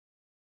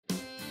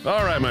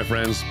All right, my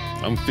friends,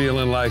 I'm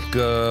feeling like,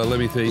 let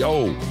me think,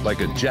 like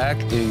a Jack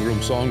Ingram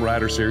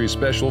Songwriter Series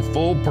special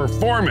full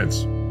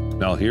performance.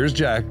 Now here's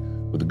Jack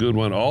with a good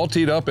one all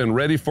teed up and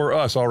ready for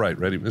us. All right,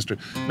 ready,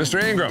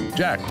 Mr. Ingram,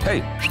 Jack,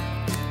 hey,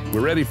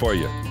 we're ready for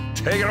you.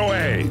 Take it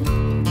away.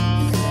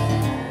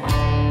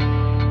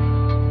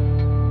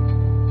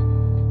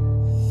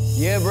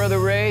 Yeah, Brother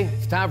Ray,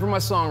 it's time for my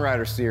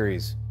Songwriter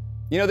Series.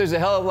 You know, there's a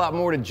hell of a lot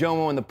more to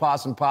Jomo and the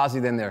Possum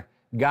Posse than their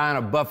Guy on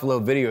a Buffalo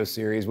video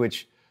series,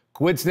 which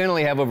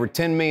coincidentally have over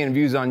 10 million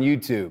views on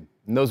YouTube,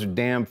 and those are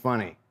damn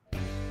funny.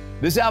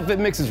 This outfit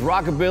mixes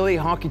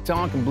rockabilly,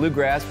 honky-tonk, and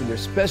bluegrass with their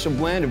special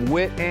blend of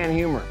wit and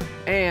humor,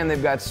 and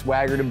they've got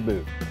swagger to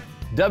boot.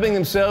 Dubbing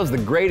themselves the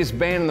greatest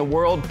band in the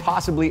world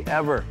possibly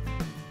ever.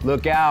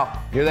 Look out,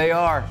 here they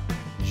are,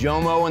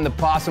 Jomo and the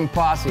Possum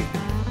Posse.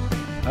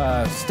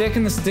 Stick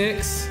in the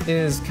Sticks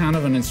is kind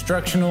of an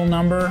instructional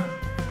number.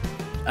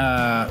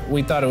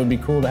 We thought it would be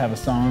cool to have a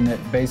song that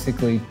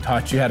basically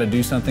taught you how to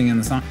do something in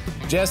the song.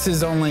 Jess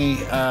is only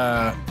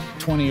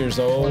 20 years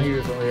old. 20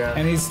 years old, yeah.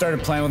 And he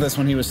started playing with us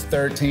when he was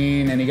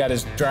 13, and he got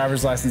his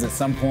driver's license at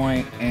some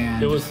point,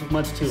 and... It was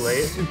much too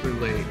late. Super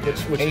late.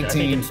 Which 18. I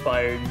think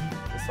inspired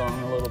the song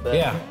a little bit.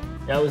 Yeah.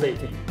 Yeah, I was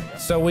 18.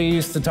 So we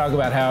used to talk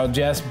about how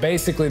Jess,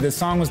 basically the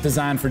song was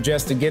designed for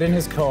Jess to get in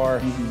his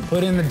car,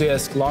 put in the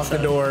disc, lock the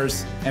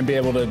doors, and be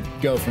able to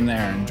go from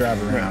there and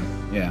drive around.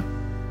 Yeah.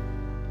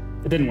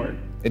 It didn't work.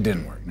 It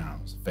didn't work, no,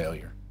 it was a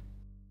failure.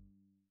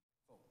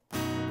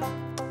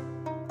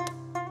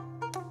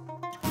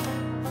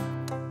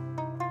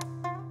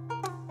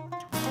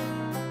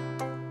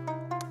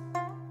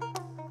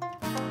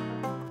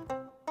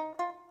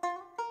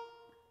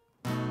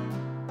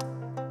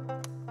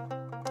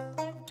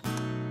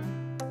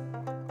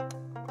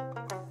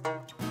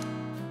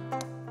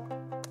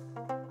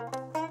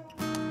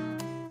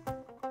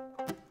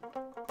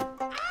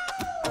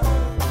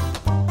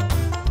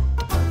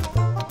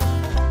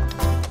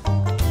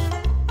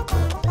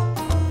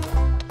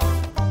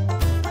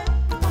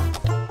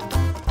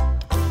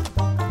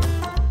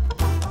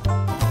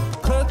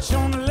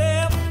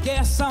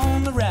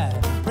 On the right,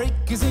 brake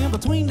is in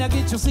between, now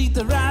get your seat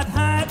the right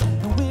height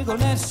and wiggle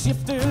that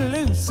shifter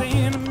loose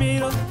in the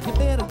middle. You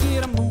better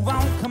get a move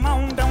on, come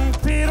on, don't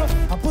piddle.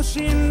 I'll push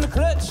in the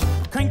clutch,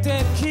 crank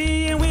that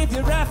key, and with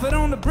your right foot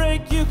on the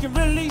brake, you can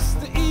release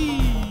the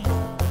E.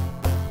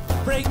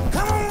 Brake,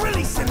 come on,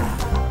 release it now.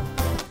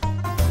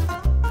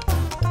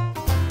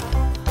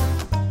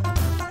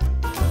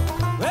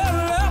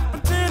 Well, up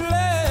and to the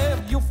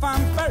left, you'll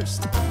find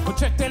first. Well,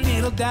 check that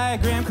little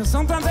diagram, cause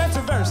sometimes that's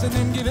reverse, and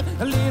then give it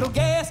a little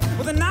gas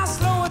with a nice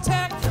slow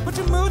attack. But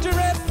you moved your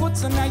right foot,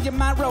 so now you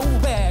might roll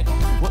back.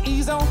 Well,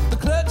 ease off the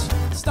clutch,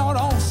 start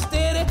off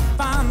steady,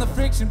 find the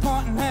friction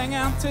point and hang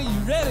out till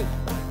you're ready.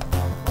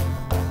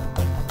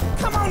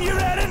 Come on, you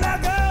ready? Now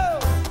go!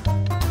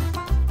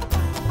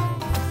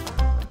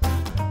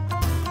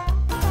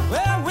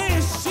 Well, we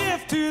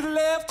shift to the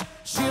left,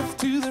 shift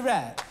to the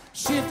right,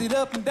 shift it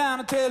up and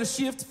down until the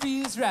shift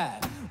feels right.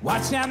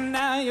 Watch out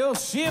now, you're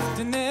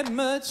shifting that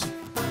much.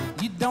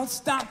 You don't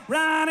stop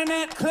riding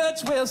that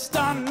clutch. Well,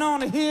 starting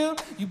on the hill,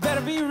 you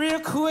better be real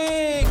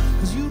quick,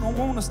 cause you don't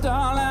want to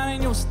stall out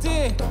in your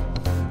stick.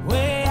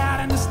 Way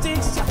out in the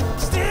sticks, yeah.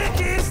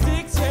 Sticky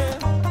sticks, yeah.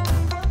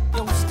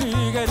 Your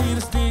stick out in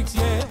the sticks,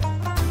 yeah.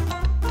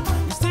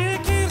 Your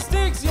sticky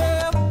sticks,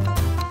 yeah.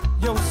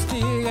 Your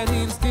stick out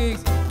in the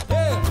sticks,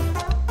 yeah.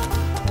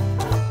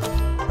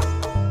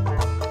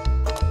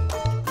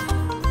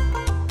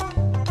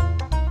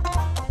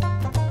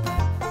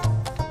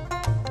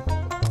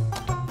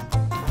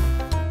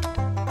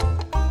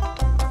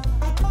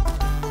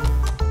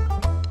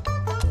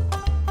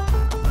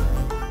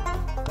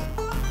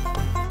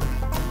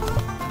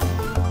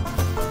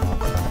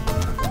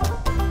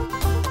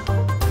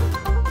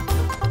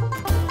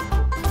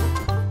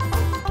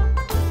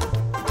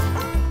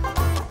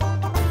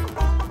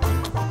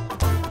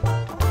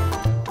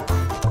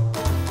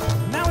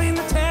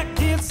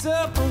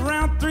 Up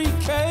around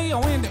 3K,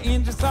 or when the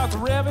engine starts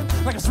revving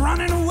like it's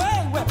running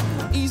away. Well,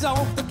 ease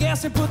off the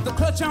gas and put the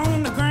clutch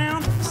on the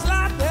ground.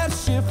 Slide that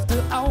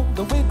shifter all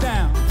the way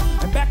down,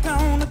 and back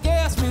on the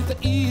gas with the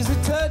easy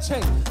touch.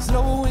 Hey,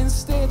 slow and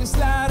steady,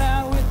 slide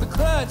out with the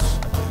clutch.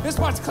 This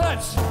part's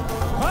clutch.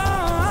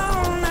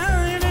 Oh,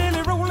 now you're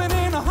nearly rolling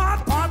in, the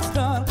hard part's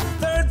done.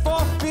 Third,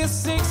 fourth, fifth,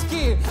 sixth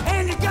gear,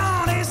 and you're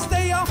gonna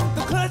stay off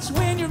the clutch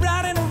when you're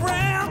riding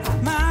around.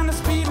 Mind the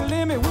speed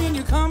limit when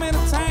you come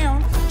into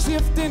town.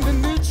 Shift into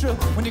neutral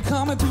when you're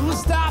coming to a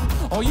stop,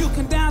 or you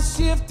can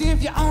downshift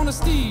if you're on a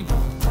steep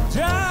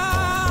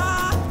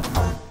drop.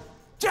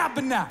 Drop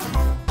it now,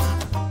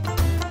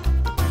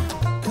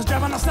 cause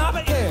dropping, I'll stop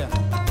it, yeah.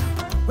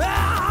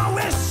 Well,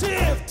 we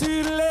shift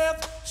to the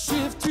left,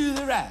 shift to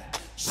the right,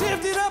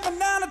 shift it up and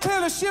down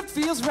until the shift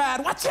feels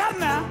right. Watch out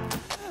now,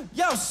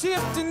 you're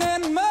shifting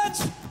that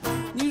much.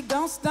 You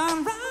don't start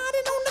riding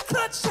on the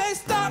clutch, hey,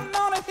 starting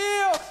on a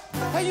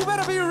hill. Hey, you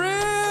better be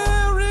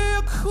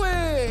real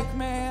quick,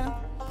 man.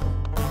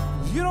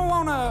 You don't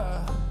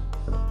wanna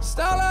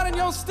stall out in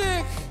your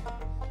stick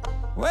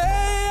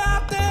way